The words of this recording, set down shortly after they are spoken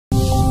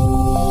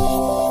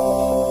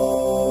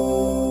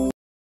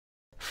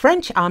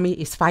French army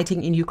is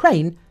fighting in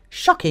Ukraine.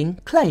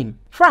 Shocking claim.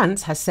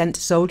 France has sent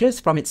soldiers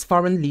from its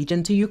foreign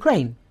legion to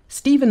Ukraine.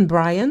 Stephen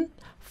Bryan,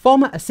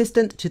 former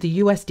assistant to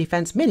the US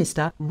Defense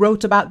Minister,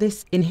 wrote about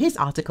this in his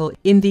article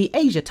in the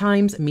Asia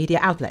Times media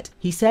outlet.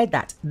 He said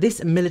that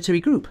this military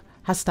group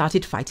has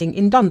started fighting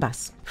in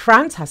Donbas.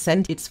 France has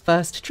sent its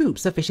first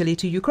troops officially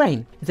to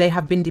Ukraine. They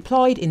have been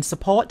deployed in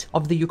support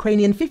of the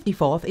Ukrainian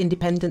 54th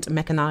Independent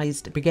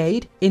Mechanized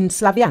Brigade in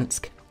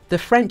Slavyansk. The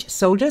French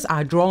soldiers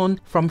are drawn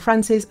from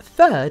France's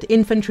 3rd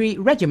Infantry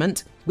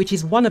Regiment, which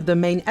is one of the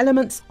main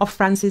elements of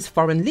France's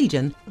Foreign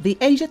Legion, the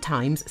Asia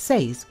Times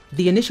says.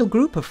 The initial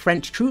group of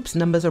French troops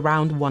numbers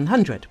around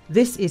 100.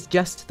 This is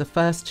just the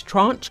first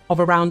tranche of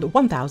around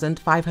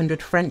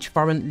 1,500 French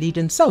Foreign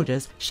Legion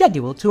soldiers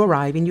scheduled to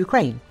arrive in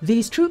Ukraine.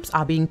 These troops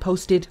are being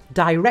posted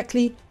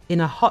directly in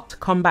a hot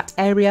combat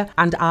area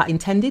and are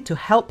intended to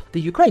help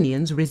the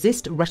Ukrainians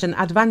resist Russian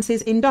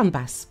advances in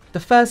Donbas. The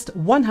first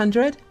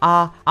 100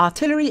 are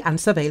artillery and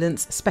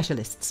surveillance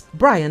specialists.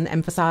 Bryan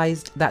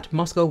emphasized that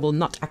Moscow will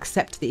not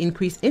accept the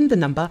increase in the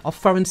number of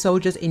foreign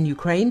soldiers in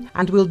Ukraine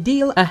and will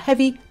deal a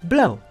heavy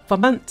blow. For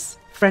months,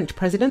 French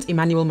President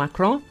Emmanuel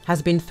Macron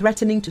has been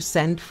threatening to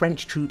send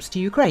French troops to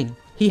Ukraine.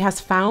 He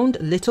has found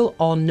little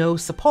or no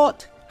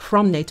support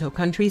from NATO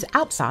countries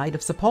outside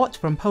of support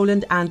from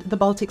Poland and the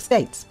Baltic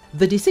states.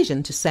 The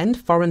decision to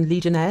send foreign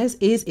legionnaires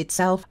is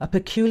itself a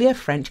peculiar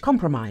French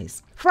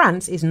compromise.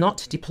 France is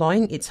not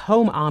deploying its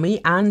home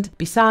army, and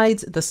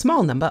besides the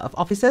small number of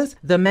officers,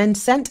 the men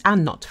sent are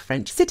not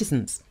French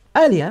citizens.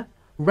 Earlier,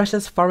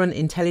 Russia's foreign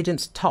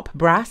intelligence top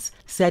brass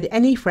said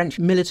any French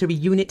military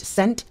unit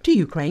sent to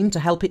Ukraine to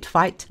help it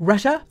fight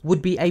Russia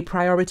would be a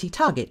priority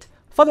target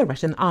for the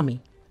Russian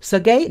army.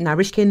 Sergei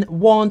Naryshkin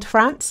warned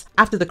France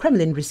after the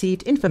Kremlin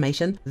received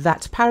information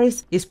that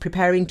Paris is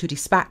preparing to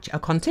dispatch a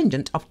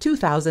contingent of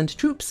 2,000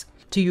 troops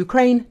to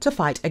Ukraine to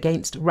fight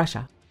against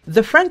Russia.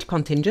 The French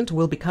contingent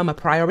will become a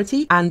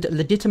priority and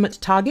legitimate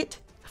target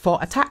for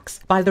attacks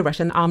by the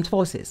Russian armed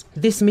forces.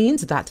 This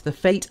means that the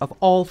fate of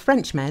all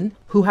Frenchmen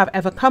who have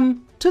ever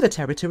come to the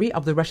territory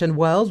of the Russian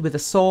world with a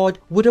sword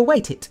would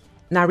await it,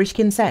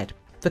 Naryshkin said.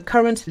 The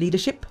current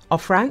leadership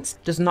of France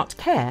does not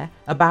care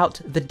about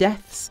the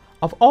deaths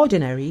of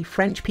ordinary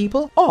French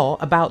people or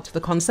about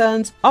the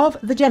concerns of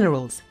the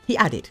generals, he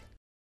added.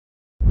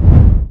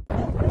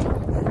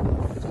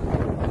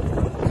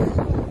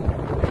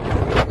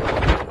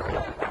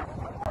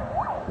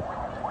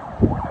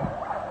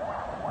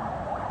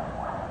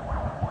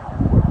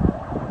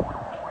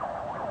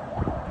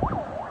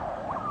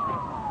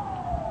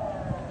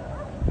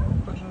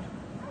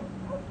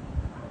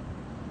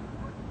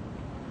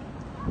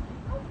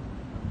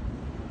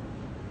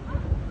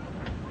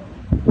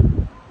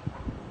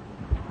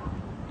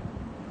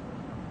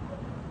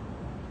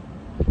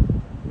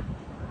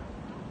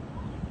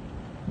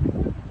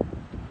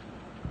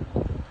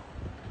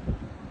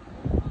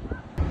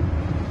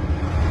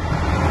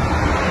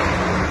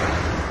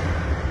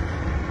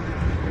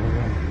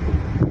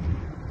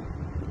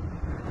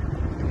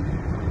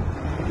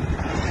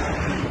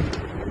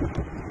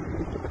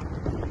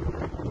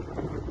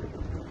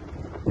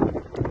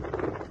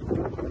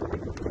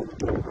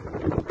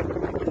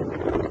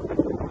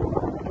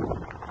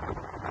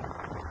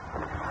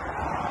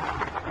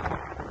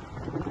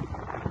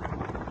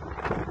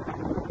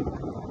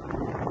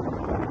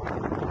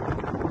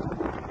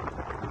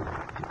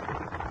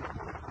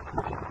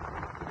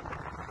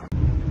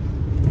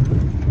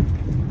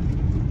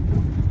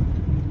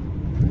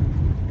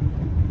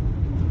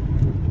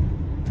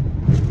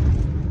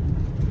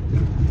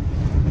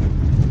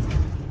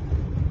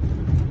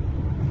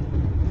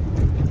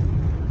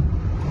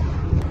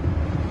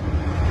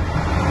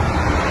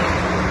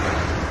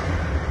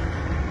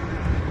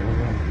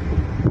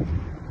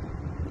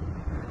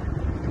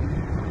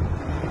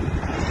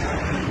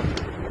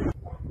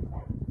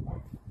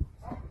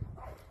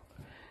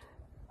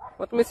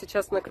 Вот мы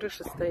сейчас на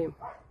крыше стоим.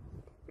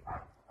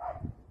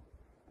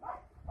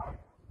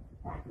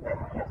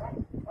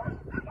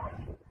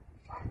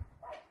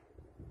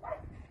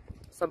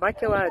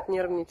 Собаки лают,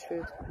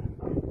 нервничают.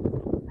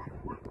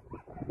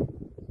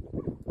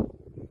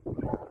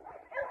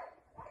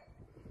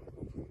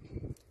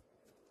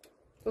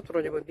 Тут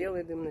вроде бы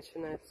белый дым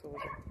начинается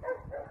уже.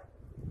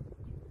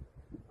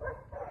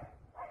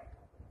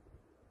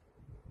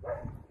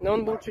 Но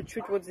он был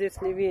чуть-чуть вот здесь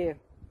левее.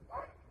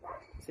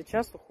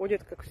 Сейчас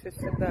уходит, как все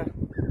всегда.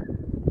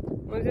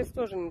 Но здесь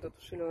тоже не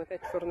дотушили, он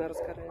опять черное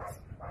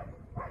разгорается.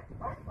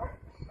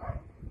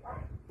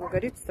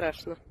 Горит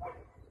страшно.